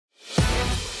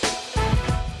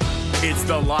It's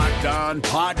the Locked On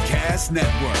Podcast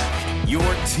Network, your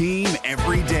team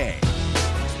every day.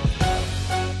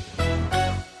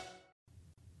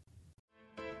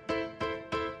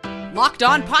 Locked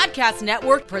On Podcast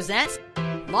Network presents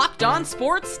Locked On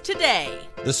Sports Today.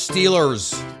 The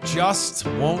Steelers just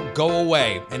won't go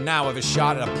away and now have a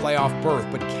shot at a playoff berth,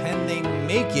 but can they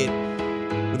make it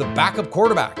with a backup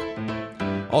quarterback?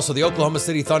 Also, the Oklahoma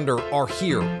City Thunder are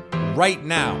here right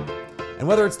now. And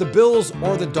whether it's the Bills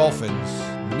or the Dolphins,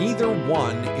 neither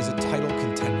one is a title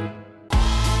contender.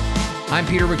 I'm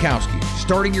Peter Bukowski,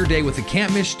 starting your day with the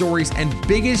can't-miss stories and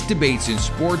biggest debates in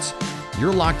sports.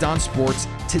 You're Locked On Sports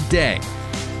Today.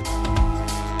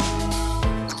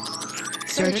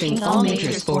 Searching all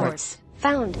major sports.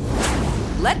 Found.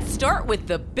 Let's start with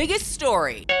the biggest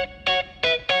story.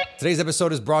 Today's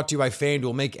episode is brought to you by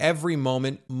FanDuel. Make every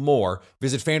moment more.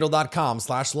 Visit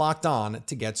FanDuel.com/LockedOn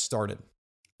to get started.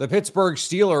 The Pittsburgh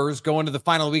Steelers go into the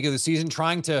final week of the season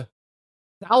trying to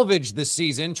salvage this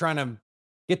season, trying to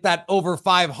get that over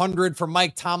 500 for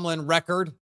Mike Tomlin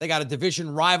record. They got a division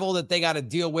rival that they got to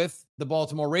deal with, the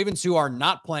Baltimore Ravens, who are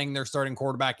not playing their starting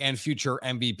quarterback and future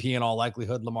MVP in all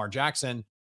likelihood, Lamar Jackson.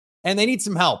 And they need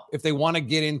some help if they want to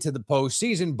get into the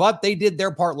postseason. But they did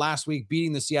their part last week,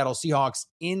 beating the Seattle Seahawks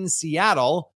in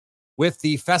Seattle with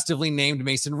the festively named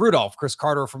Mason Rudolph. Chris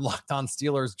Carter from Locked On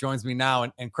Steelers joins me now.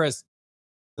 And Chris,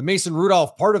 the Mason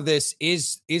Rudolph part of this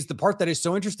is the part that is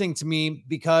so interesting to me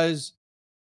because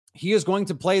he is going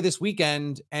to play this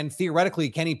weekend, and theoretically,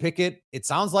 Kenny Pickett, it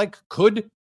sounds like, could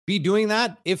be doing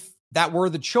that if that were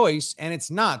the choice, and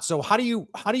it's not. So how do you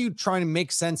try to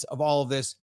make sense of all of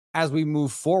this as we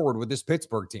move forward with this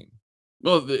Pittsburgh team?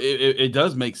 Well, it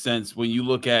does make sense when you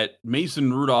look at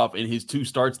Mason Rudolph in his two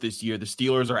starts this year. The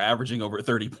Steelers are averaging over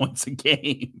 30 points a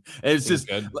game. And it's just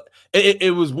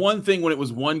it was one thing when it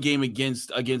was one game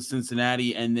against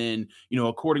Cincinnati, and then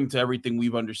according to everything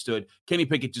we've understood, Kenny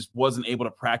Pickett just wasn't able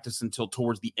to practice until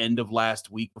towards the end of last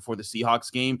week before the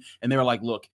Seahawks game, and they were like,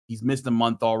 "Look, he's missed a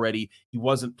month already. He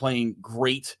wasn't playing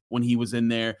great when he was in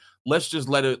there. Let's just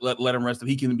let him rest.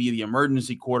 He can be the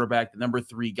emergency quarterback, the number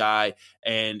 3 guy,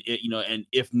 and and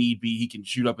if need be, he can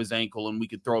shoot up his ankle and we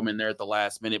could throw him in there at the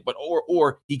last minute. But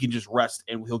or he can just rest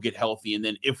and he'll get healthy. And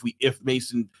then if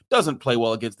Mason doesn't play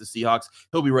well against the Seahawks,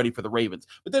 he'll be ready for the Ravens.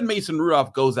 But then Mason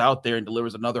Rudolph goes out there and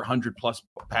delivers another 100+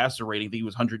 passer rating. I think he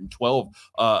was 112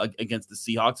 against the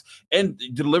Seahawks, and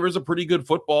delivers a pretty good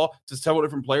football to several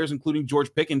different players, including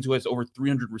George Pickens, who has over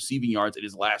 300 receiving yards in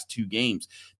his last 2 games.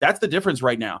 That's the difference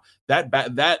right now. That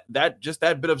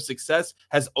bit of success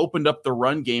has opened up the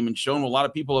run game and shown what a lot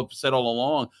of people have said all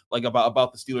along, like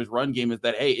about the Steelers' run game, is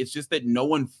that, hey, it's just that no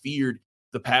one feared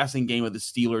the passing game of the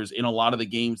Steelers in a lot of the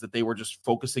games that they were just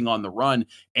focusing on the run.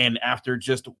 And after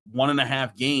just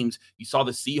 1.5 games, you saw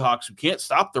the Seahawks, who can't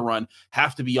stop the run,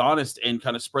 have to be honest and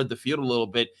kind of spread the field a little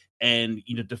bit and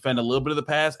defend a little bit of the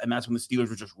pass. And that's when the Steelers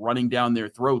were just running down their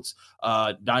throats.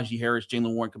 Najee Harris,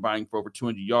 Jalen Warren combining for over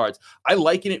 200 yards. I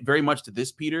liken it very much to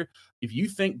this, Peter. If you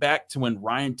think back to when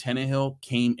Ryan Tannehill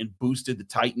came and boosted the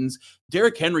Titans,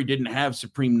 Derrick Henry didn't have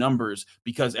supreme numbers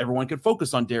because everyone could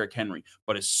focus on Derrick Henry.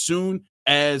 But as soon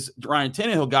as Ryan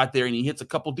Tannehill got there and he hits a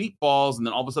couple deep balls, and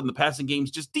then all of a sudden the passing game's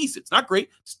just decent. It's not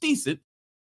great, it's decent.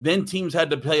 Then teams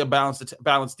had to play a balanced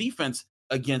defense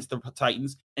against the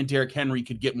Titans, and Derrick Henry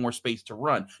could get more space to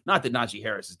run. Not that Najee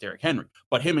Harris is Derrick Henry,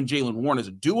 but him and Jalen Warren as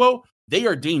a duo, they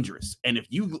are dangerous. And if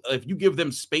you give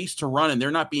them space to run and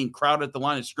they're not being crowded at the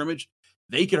line of scrimmage,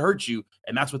 they could hurt you.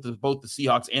 And that's what both the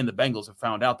Seahawks and the Bengals have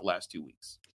found out the last 2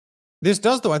 weeks. This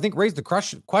does, though, I think, raise the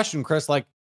question, Chris, like,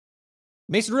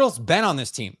 Mason Rudolph's been on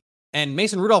this team, and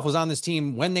Mason Rudolph was on this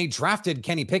team when they drafted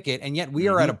Kenny Pickett, and yet we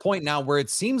are at a point now where it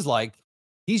seems like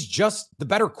he's just the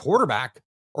better quarterback,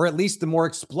 or at least the more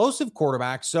explosive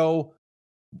quarterback. So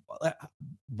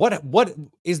what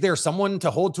is there someone to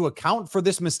hold to account for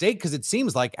this mistake? Because it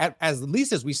seems like, at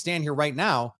least as we stand here right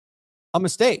now, a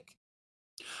mistake.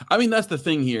 I mean, that's the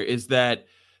thing here, is that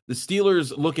the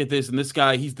Steelers look at this, and this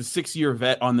guy, he's the 6-year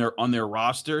vet on their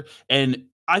roster, and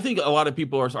I think a lot of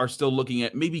people are still looking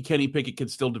at maybe Kenny Pickett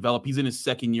could still develop. He's in his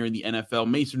 2nd year in the NFL.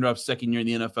 Mason Rudolph's 2nd year in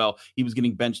the NFL. He was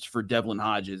getting benched for Devlin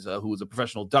Hodges, who was a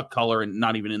professional duck color and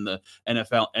not even in the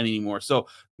NFL anymore. So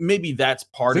maybe that's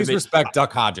part of it. Please respect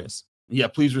Duck Hodges. Yeah,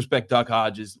 please respect Duck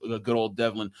Hodges, good old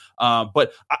Devlin.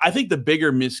 But I think the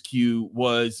bigger miscue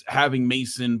was having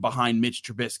Mason behind Mitch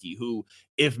Trubisky, who,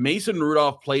 if Mason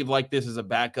Rudolph played like this as a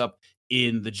backup,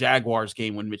 in the Jaguars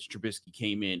game when Mitch Trubisky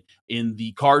came in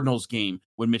the Cardinals game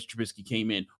when Mitch Trubisky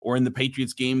came in, or in the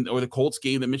Patriots game or the Colts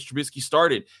game that Mitch Trubisky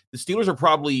started. The Steelers are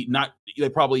probably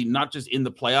not just in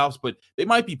the playoffs, but they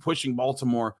might be pushing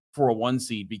Baltimore for a 1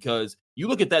 seed, because you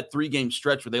look at that 3-game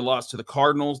stretch where they lost to the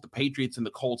Cardinals, the Patriots, and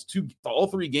the Colts, all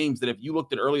 3 games that if you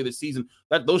looked at earlier this season,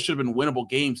 that those should have been winnable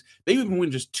games. They even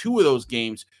win just 2 of those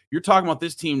games. You're talking about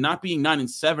this team not being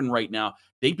 9-7 right now.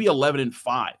 They'd be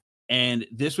 11-5. And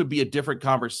this would be a different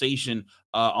conversation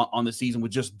on the season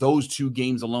with just those 2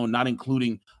 games alone, not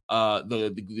including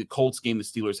the Colts game the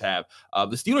Steelers have.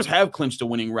 The Steelers have clinched a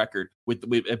winning record with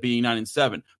being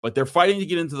 9-7, but they're fighting to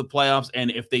get into the playoffs.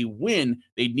 And if they win,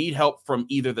 they need help from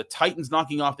either the Titans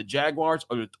knocking off the Jaguars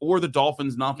or the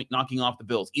Dolphins knocking off the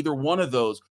Bills. Either one of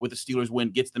those with the Steelers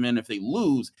win gets them in. If they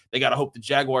lose, they got to hope the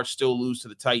Jaguars still lose to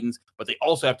the Titans, but they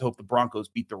also have to hope the Broncos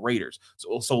beat the Raiders.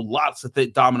 So lots of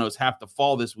dominoes have to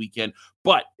fall this weekend.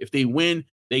 But if they win,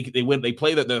 they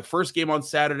play the first game on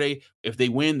Saturday. If they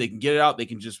win, they can get it out. They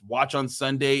can just watch on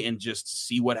Sunday and just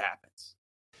see what happens.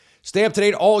 Stay up to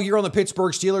date all year on the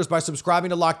Pittsburgh Steelers by subscribing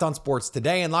to Locked On Sports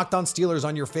Today and Locked On Steelers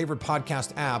on your favorite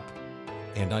podcast app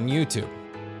and on YouTube.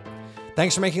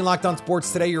 Thanks for making Locked On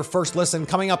Sports Today your first listen.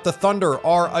 Coming up, the Thunder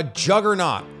are a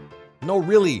juggernaut. No,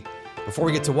 really. Before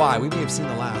we get to why, we may have seen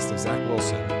the last of Zach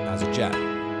Wilson as a Jet.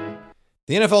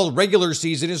 The NFL regular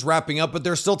season is wrapping up, but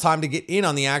there's still time to get in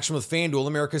on the action with FanDuel,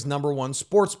 America's #1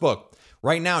 sportsbook.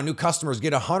 Right now, new customers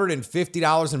get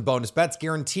 $150 in bonus bets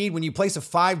guaranteed when you place a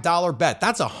 $5 bet.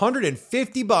 That's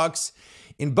 $150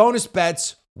 in bonus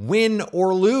bets, win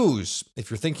or lose. If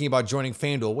you're thinking about joining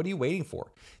FanDuel, what are you waiting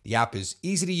for? The app is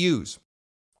easy to use.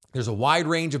 There's a wide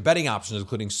range of betting options,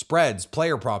 including spreads,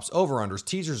 player props, over-unders,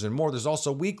 teasers, and more. There's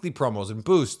also weekly promos and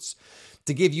boosts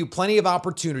to give you plenty of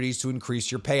opportunities to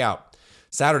increase your payout.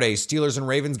 Saturday's Steelers and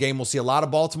Ravens game will see a lot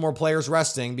of Baltimore players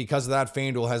resting. Because of that,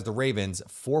 FanDuel has the Ravens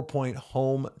 4-point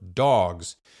home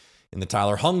dogs in the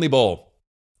Tyler Huntley Bowl.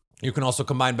 You can also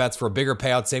combine bets for a bigger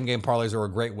payout. Same game parlays are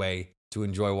a great way to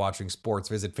enjoy watching sports.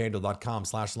 Visit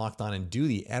FanDuel.com/lockedon and do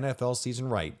the NFL season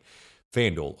right.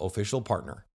 FanDuel, official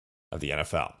partner of the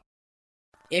NFL.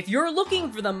 If you're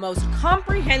looking for the most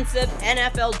comprehensive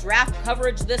NFL draft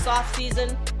coverage this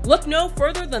offseason, look no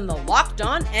further than the Locked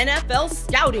On NFL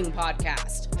Scouting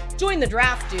Podcast. Join the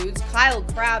draft dudes, Kyle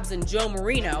Krabs and Joe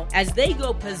Marino, as they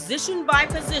go position by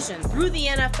position through the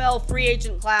NFL free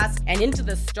agent class and into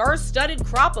the star-studded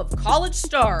crop of college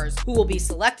stars who will be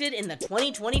selected in the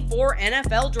 2024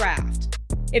 NFL Draft.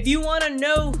 If you want to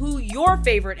know who your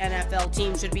favorite NFL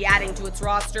team should be adding to its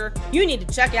roster, you need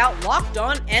to check out Locked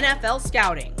On NFL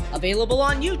Scouting, available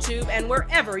on YouTube and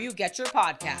wherever you get your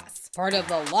podcasts. Part of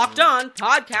the Locked On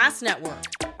Podcast Network,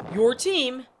 your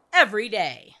team every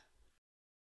day.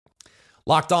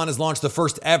 Locked On has launched the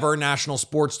first ever national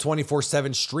sports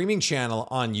 24/7 streaming channel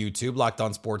on YouTube. Locked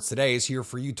On Sports Today is here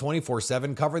for you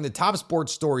 24/7, covering the top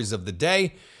sports stories of the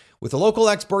day, with the local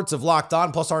experts of Locked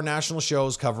On, plus our national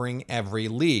shows covering every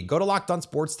league. Go to Locked On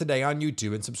Sports Today on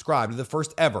YouTube and subscribe to the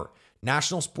first ever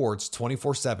national sports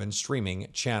 24/7 streaming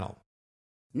channel.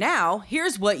 Now,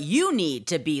 here's what you need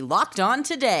to be locked on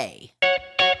today.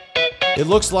 It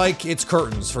looks like it's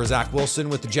curtains for Zach Wilson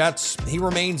with the Jets. He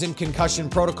remains in concussion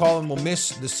protocol and will miss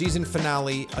the season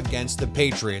finale against the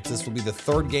Patriots. This will be the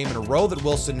 3rd game in a row that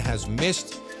Wilson has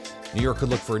missed. New York could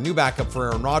look for a new backup for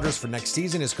Aaron Rodgers for next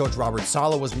season. His coach, Robert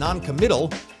Saleh, was non-committal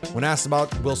when asked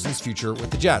about Wilson's future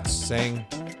with the Jets, saying,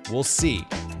 "We'll see."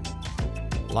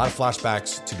 A lot of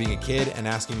flashbacks to being a kid and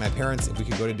asking my parents if we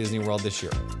could go to Disney World this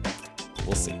year.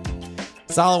 We'll see.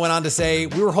 Saleh went on to say,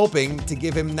 "We were hoping to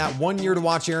give him that 1 year to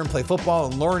watch Aaron play football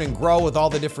and learn and grow with all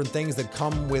the different things that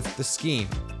come with the scheme."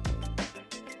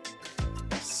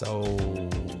 So,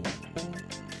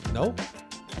 no?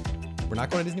 We're not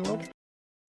going to Disney World?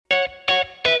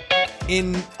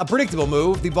 In a predictable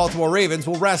move, the Baltimore Ravens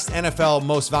will rest NFL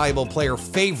Most Valuable Player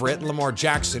favorite Lamar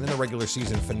Jackson in the regular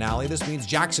season finale. This means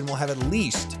Jackson will have at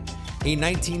least a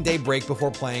 19-day break before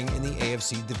playing in the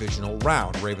AFC divisional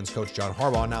round. Ravens coach John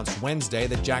Harbaugh announced Wednesday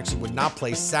that Jackson would not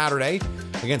play Saturday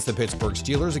against the Pittsburgh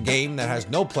Steelers, a game that has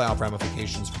no playoff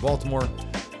ramifications for Baltimore,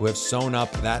 who have sewn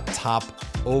up that top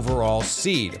overall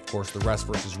seed. Of course, the rest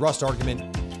versus rust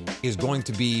argument is going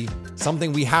to be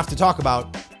something we have to talk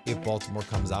about if Baltimore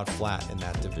comes out flat in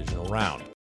that divisional round.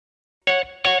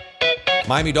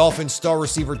 Miami Dolphins star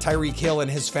receiver Tyreek Hill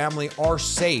and his family are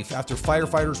safe after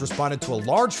firefighters responded to a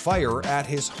large fire at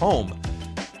his home.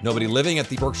 Nobody living at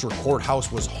the Berkshire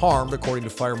courthouse was harmed, according to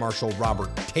Fire Marshal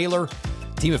Robert Taylor.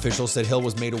 Team officials said Hill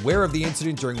was made aware of the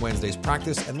incident during Wednesday's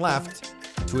practice and left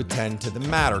to attend to the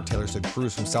matter. Taylor said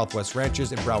crews from Southwest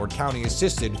Ranches in Broward County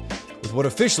assisted with what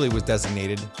officially was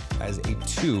designated as a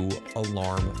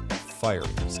 2-alarm fire.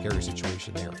 Scary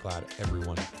situation there. Glad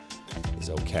everyone is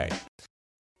okay.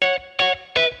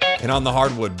 And on the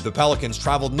hardwood, the Pelicans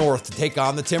traveled north to take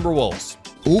on the Timberwolves.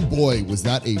 Oh boy, was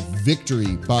that a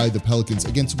victory by the Pelicans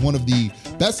against one of the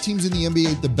best teams in the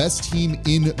NBA, the best team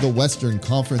in the Western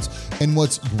Conference. And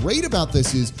what's great about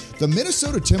this is the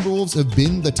Minnesota Timberwolves have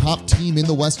been the top team in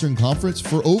the Western Conference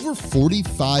for over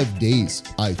 45 days,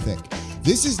 I think.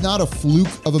 This is not a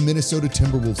fluke of a Minnesota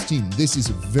Timberwolves team. This is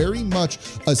very much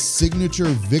a signature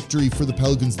victory for the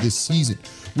Pelicans this season.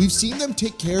 We've seen them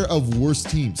take care of worse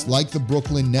teams like the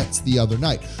Brooklyn Nets the other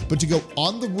night, but to go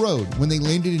on the road when they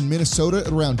landed in Minnesota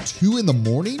at around 2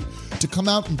 a.m. to come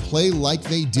out and play like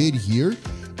they did here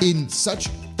in such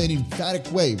an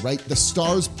emphatic way, right? The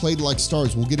stars played like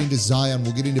stars. We'll get into Zion.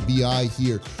 We'll get into BI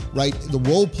here, right? The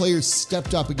role players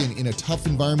stepped up again in a tough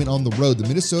environment on the road. The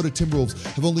Minnesota Timberwolves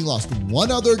have only lost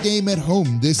one other game at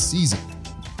home this season.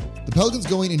 The Pelicans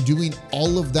going and doing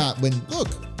all of that when, look,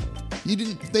 they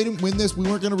didn't win this. We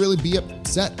weren't going to really be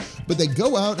upset, but they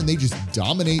go out and they just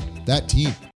dominate that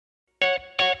team.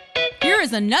 Here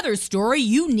is another story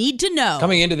you need to know.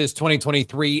 Coming into this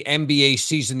 2023 NBA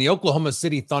season, the Oklahoma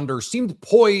City Thunder seemed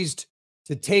poised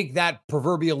to take that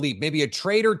proverbial leap, maybe a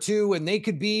trade or two, and they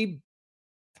could be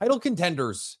title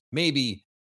contenders, maybe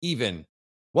even.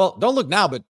 Well, don't look now,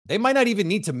 but they might not even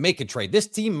need to make a trade. This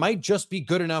team might just be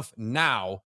good enough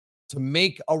now to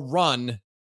make a run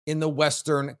in the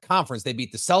Western Conference. They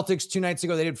beat the Celtics 2 nights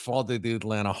ago. They did fall to the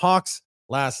Atlanta Hawks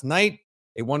last night,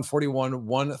 a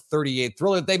 141-138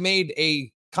 thriller. They made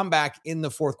a comeback in the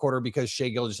fourth quarter because Shai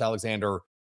Gilgeous-Alexander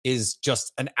is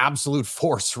just an absolute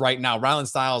force right now. Rylan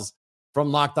Stiles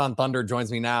from Locked On Thunder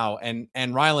joins me now. And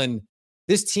Rylan,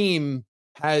 this team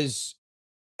has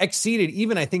exceeded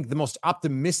even, I think, the most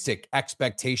optimistic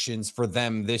expectations for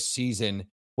them this season.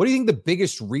 What do you think the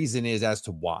biggest reason is as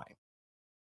to why?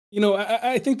 You know,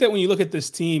 I think that when you look at this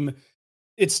team,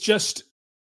 it's just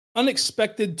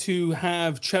unexpected to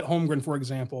have Chet Holmgren, for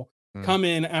example, come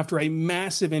in after a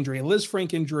massive injury. A Liz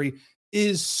Frank injury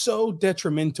is so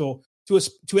detrimental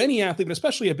to any athlete, but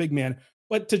especially a big man.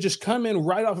 But to just come in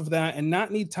right off of that and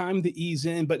not need time to ease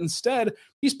in, but instead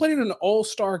he's played at an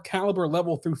all-star caliber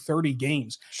level through 30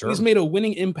 games. Sure. He's made a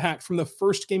winning impact from the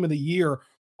first game of the year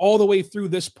all the way through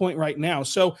this point right now.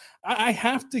 So I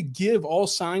have to give all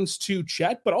signs to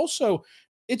Chet, but also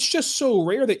it's just so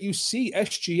rare that you see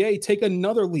SGA take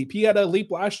another leap. He had a leap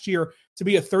last year to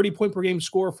be a 30-point per game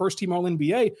scorer, first team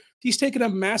All-NBA. He's taken a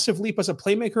massive leap as a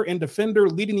playmaker and defender,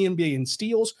 leading the NBA in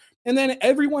steals. And then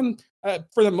everyone,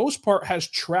 for the most part, has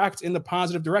tracked in the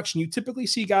positive direction. You typically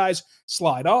see guys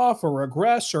slide off or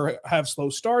regress or have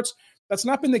slow starts. That's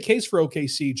not been the case for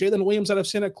OKC. Jalen Williams out of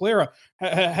Santa Clara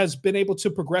has been able to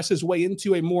progress his way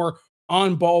into a more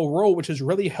on-ball role, which has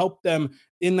really helped them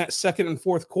in that second and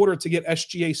fourth quarter to get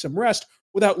SGA some rest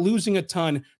without losing a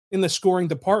ton in the scoring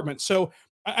department. So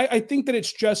I think that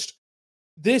it's just,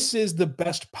 this is the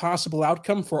best possible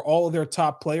outcome for all of their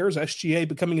top players. SGA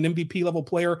becoming an MVP level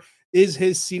player is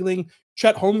his ceiling.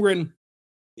 Chet Holmgren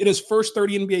in his first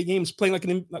 30 NBA games playing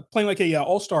like a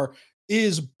all-star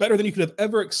is better than you could have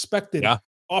ever expected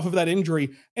off of that injury.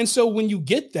 And so when you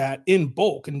get that in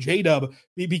bulk and J-Dub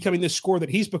becoming this scorer that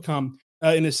he's become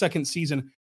in his second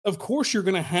season, of course you're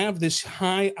going to have this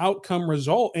high outcome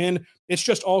result. And it's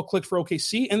just all clicked for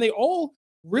OKC. And they all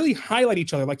really highlight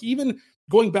each other. Like even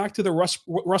going back to the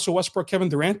Russell Westbrook, Kevin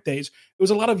Durant days, it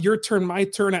was a lot of your turn, my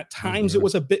turn. At times it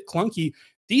was a bit clunky.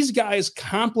 These guys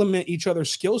complement each other's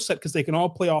skill set because they can all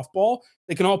play off ball.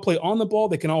 They can all play on the ball.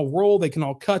 They can all roll. They can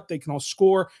all cut. They can all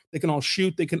score. They can all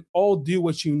shoot. They can all do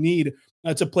what you need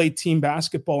to play team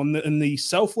basketball. And the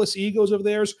selfless egos of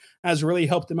theirs has really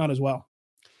helped them out as well.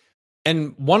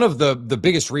 And one of the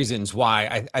biggest reasons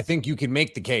why I think you can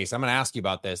make the case, I'm going to ask you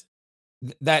about this,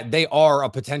 that they are a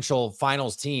potential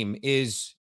finals team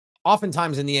is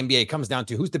oftentimes in the NBA comes down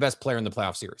to who's the best player in the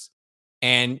playoff series.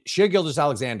 And Shai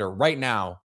Gilgeous-Alexander right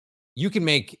now, you can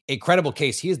make a credible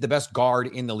case. He is the best guard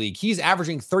in the league. He's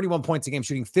averaging 31 points a game,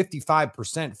 shooting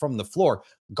 55% from the floor.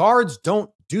 Guards don't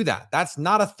do that. That's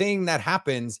not a thing that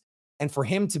happens. And for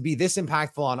him to be this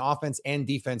impactful on offense and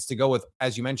defense, to go with,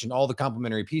 as you mentioned, all the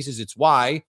complementary pieces, it's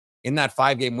why in that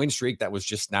 5-game win streak that was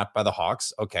just snapped by the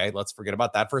Hawks. Okay, let's forget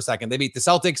about that for a second. They beat the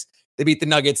Celtics. They beat the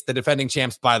Nuggets, the defending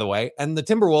champs, by the way, and the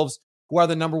Timberwolves, who are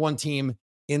the number one team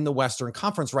in the Western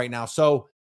Conference right now. So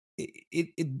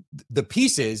the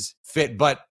pieces fit,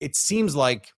 but it seems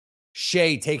like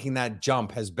Shai taking that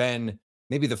jump has been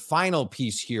maybe the final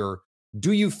piece here.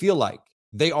 Do you feel like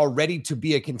they are ready to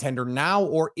be a contender now,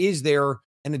 or is there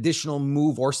an additional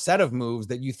move or set of moves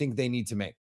that you think they need to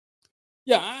make?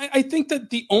 Yeah, I think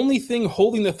that the only thing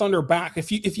holding the Thunder back,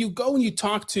 if you go and you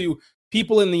talk to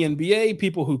people in the NBA,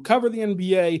 people who cover the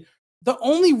NBA, the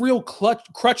only real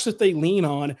crutch that they lean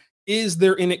on is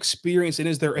their inexperience and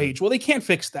is their age. Well, they can't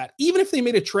fix that. Even if they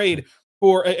made a trade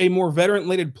for a more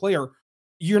veteran-laden player,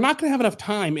 you're not going to have enough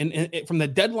time from the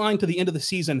deadline to the end of the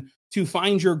season to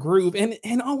find your groove. And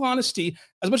in all honesty,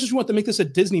 as much as you want to make this a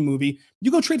Disney movie,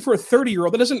 you go trade for a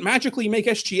 30-year-old that doesn't magically make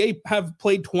SGA have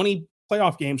played 20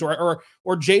 playoff games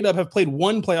or J-Dub have played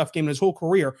one playoff game in his whole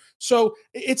career. So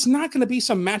it's not going to be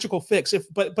some magical fix.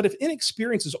 But if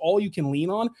inexperience is all you can lean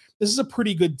on, this is a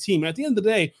pretty good team. And at the end of the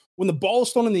day, when the ball is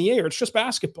thrown in the air, it's just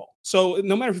basketball. So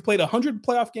no matter if you played 100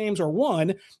 playoff games or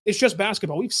one, it's just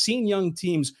basketball. We've seen young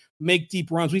teams make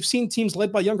deep runs. We've seen teams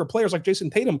led by younger players like Jason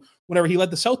Tatum, whenever he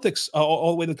led the Celtics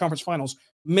all the way to the conference finals,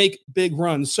 make big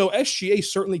runs. So SGA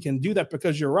certainly can do that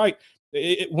because you're right.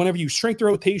 Whenever you shrink the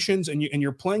rotations and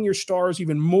you're playing your stars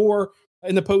even more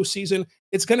in the postseason,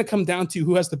 it's going to come down to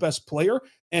who has the best player.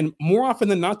 And more often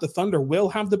than not, the Thunder will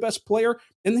have the best player.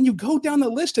 And then you go down the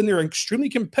list and they're extremely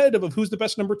competitive of who's the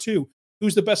best number 2,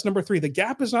 who's the best number 3. The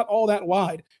gap is not all that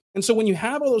wide. And so when you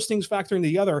have all those things factoring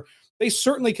together, they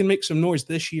certainly can make some noise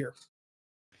this year.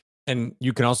 And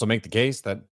you can also make the case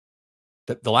that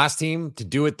the last team to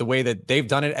do it the way that they've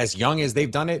done it, as young as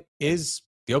they've done it, is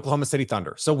the Oklahoma City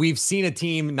Thunder. So we've seen a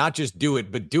team not just do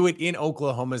it, but do it in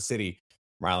Oklahoma City.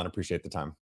 Rylan, appreciate the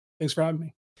time. Thanks for having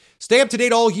me. Stay up to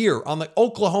date all year on the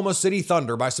Oklahoma City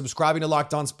Thunder by subscribing to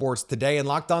Locked On Sports today and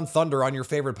Locked On Thunder on your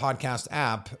favorite podcast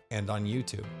app and on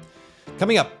YouTube.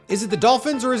 Coming up, is it the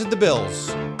Dolphins or is it the Bills?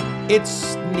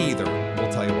 It's neither.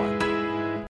 We'll tell you why.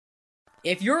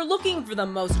 If you're looking for the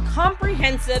most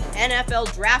comprehensive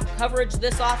NFL draft coverage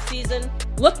this offseason,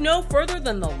 look no further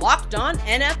than the Locked On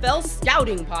NFL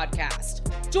Scouting Podcast.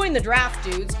 Join the draft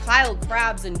dudes, Kyle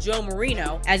Krabs and Joe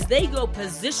Marino, as they go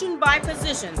position by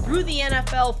position through the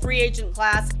NFL free agent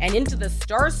class and into the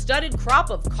star-studded crop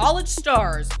of college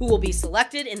stars who will be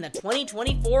selected in the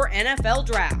 2024 NFL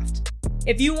Draft.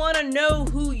 If you want to know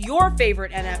who your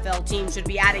favorite NFL team should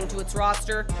be adding to its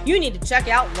roster, you need to check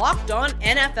out Locked On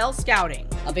NFL Scouting,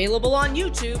 available on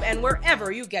YouTube and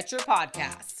wherever you get your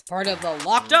podcasts. Part of the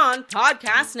Locked On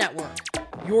Podcast Network,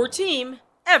 your team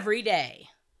every day.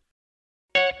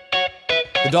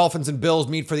 The Dolphins and Bills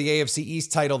meet for the AFC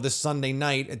East title this Sunday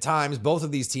night. At times, both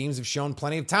of these teams have shown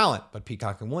plenty of talent, but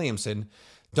Peacock and Williamson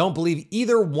don't believe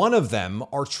either one of them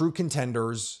are true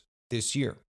contenders this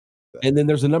year. And then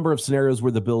there's a number of scenarios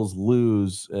where the Bills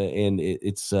lose, and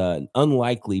it's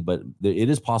unlikely, but it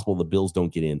is possible the Bills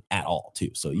don't get in at all,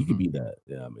 too. So you could be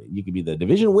the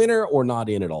division winner or not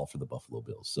in at all for the Buffalo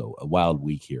Bills. So a wild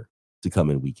week here to come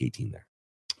in week 18 there.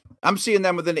 I'm seeing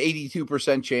them with an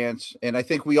 82% chance, and I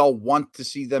think we all want to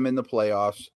see them in the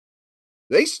playoffs.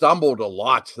 They stumbled a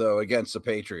lot, though, against the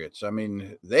Patriots. I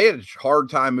mean, they had a hard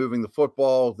time moving the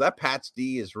football. That Pats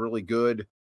D is really good.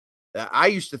 I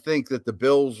used to think that the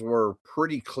Bills were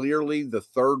pretty clearly the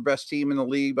third best team in the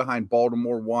league behind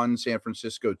Baltimore 1, San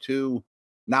Francisco 2.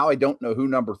 Now I don't know who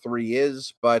number 3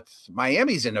 is, but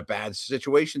Miami's in a bad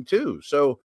situation too.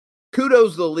 So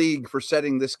kudos to the league for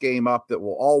setting this game up that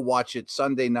we'll all watch it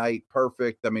Sunday night.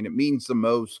 Perfect. I mean, it means the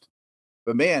most.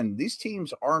 But man, these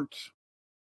teams aren't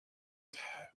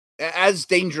as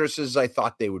dangerous as I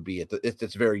thought they would be at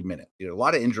this very minute. You know, a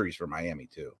lot of injuries for Miami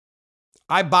too.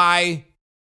 I buy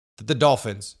that the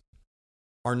Dolphins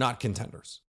are not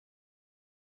contenders.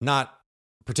 Not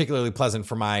particularly pleasant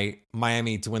for my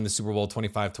Miami to win the Super Bowl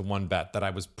 25-1 bet that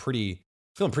I was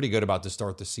feeling pretty good about to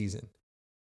start the season.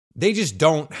 They just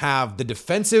don't have the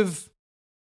defensive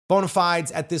bona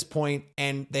fides at this point,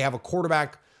 and they have a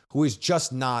quarterback who is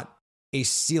just not a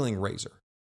ceiling raiser.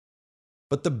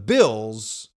 But the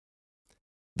Bills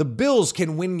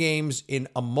can win games in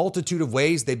a multitude of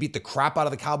ways. They beat the crap out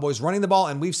of the Cowboys running the ball,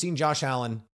 and we've seen Josh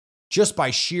Allen, just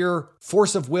by sheer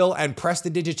force of will and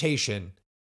prestidigitation,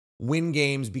 win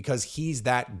games because he's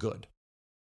that good.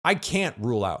 I can't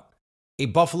rule out a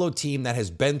Buffalo team that has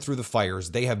been through the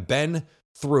fires. They have been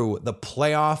through the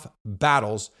playoff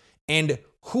battles. And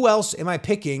who else am I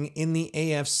picking in the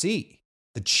AFC?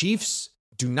 The Chiefs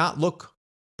do not look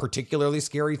particularly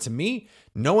scary to me.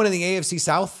 No one in the AFC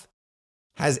South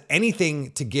has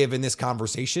anything to give in this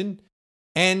conversation.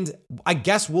 And I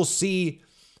guess we'll see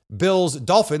Bills,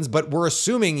 Dolphins, but we're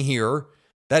assuming here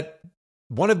that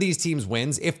one of these teams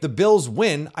wins. If the Bills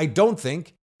win, I don't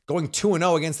think going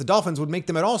 2-0 against the Dolphins would make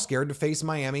them at all scared to face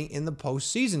Miami in the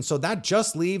postseason. So that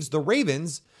just leaves the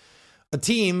Ravens, a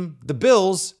team, the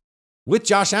Bills, with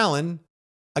Josh Allen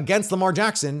against Lamar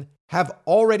Jackson, have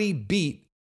already beat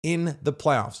in the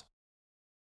playoffs.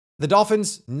 The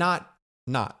Dolphins, not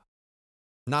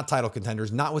title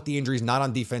contenders, not with the injuries, not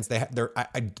on defense.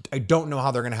 I don't know how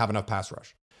they're going to have enough pass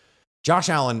rush. Josh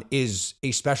Allen is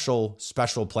a special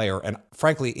player. And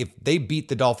frankly, if they beat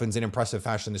the Dolphins in impressive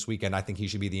fashion this weekend, I think he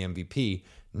should be the MVP,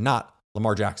 not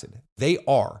Lamar Jackson. They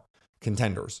are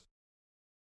contenders.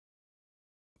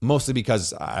 Mostly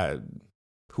because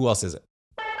who else is it?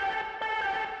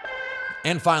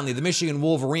 And finally, the Michigan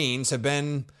Wolverines have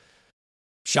been,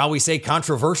 shall we say,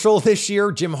 controversial this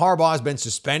year. Jim Harbaugh has been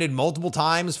suspended multiple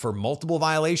times for multiple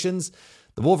violations.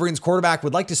 The Wolverines quarterback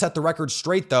would like to set the record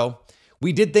straight, though.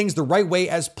 We did things the right way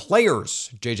as players,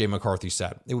 J.J. McCarthy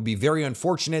said. It would be very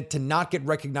unfortunate to not get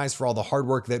recognized for all the hard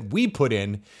work that we put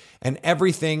in and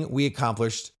everything we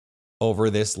accomplished over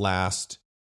this last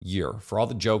year. For all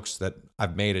the jokes that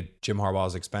I've made at Jim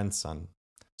Harbaugh's expense on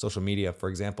social media, for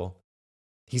example.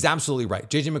 He's absolutely right.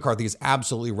 J.J. McCarthy is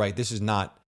absolutely right. This is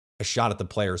not a shot at the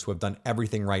players who have done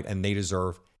everything right, and they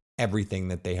deserve everything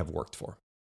that they have worked for.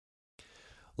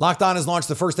 Locked On has launched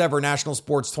the first ever national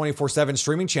sports 24/7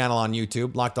 streaming channel on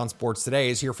YouTube. Locked On Sports Today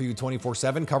is here for you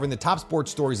 24/7, covering the top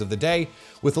sports stories of the day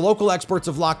with the local experts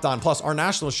of Locked On, plus our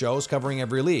national shows covering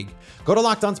every league. Go to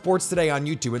Locked On Sports Today on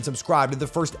YouTube and subscribe to the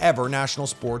first ever national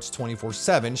sports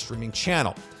 24/7 streaming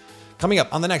channel. Coming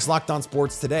up on the next Locked On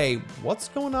Sports Today, what's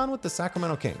going on with the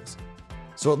Sacramento Kings?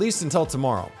 So at least until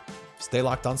tomorrow, stay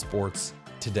locked on sports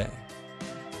today.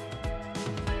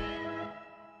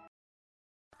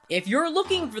 If you're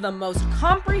looking for the most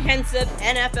comprehensive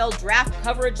NFL draft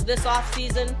coverage this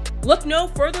offseason, look no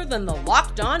further than the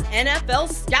Locked On NFL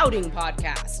Scouting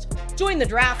Podcast. Join the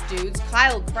draft dudes,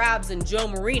 Kyle Krabs and Joe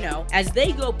Marino, as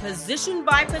they go position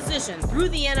by position through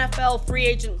the NFL free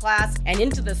agent class and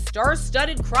into the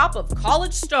star-studded crop of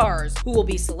college stars who will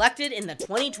be selected in the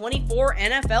 2024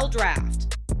 NFL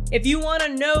Draft. If you want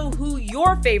to know who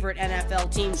your favorite NFL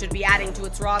team should be adding to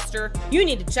its roster, you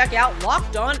need to check out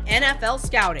Locked On NFL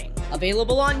Scouting,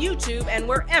 available on YouTube and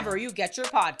wherever you get your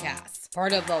podcasts.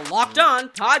 Part of the Locked On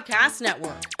Podcast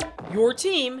Network, your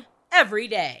team every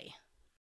day.